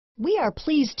We are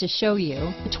pleased to show you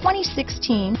the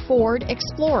 2016 Ford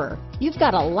Explorer. You've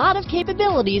got a lot of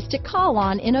capabilities to call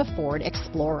on in a Ford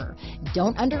Explorer.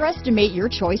 Don't underestimate your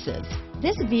choices.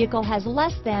 This vehicle has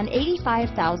less than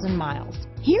 85,000 miles.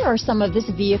 Here are some of this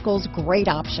vehicle's great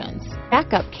options: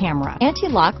 backup camera,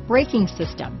 anti-lock braking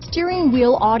system, steering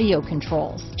wheel audio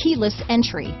controls, keyless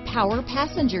entry, power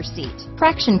passenger seat,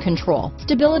 traction control,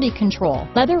 stability control,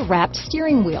 leather-wrapped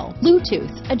steering wheel,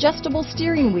 Bluetooth, adjustable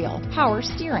steering wheel, power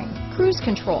steering, cruise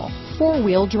control,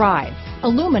 four-wheel drive,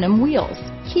 aluminum wheels,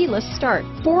 keyless start,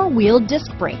 four-wheel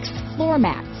disc brakes, floor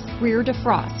mats, rear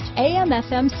defrost,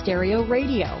 AM/FM stereo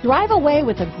radio. Drive away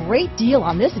with a great deal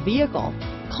on this vehicle.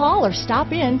 Call or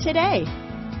stop in today.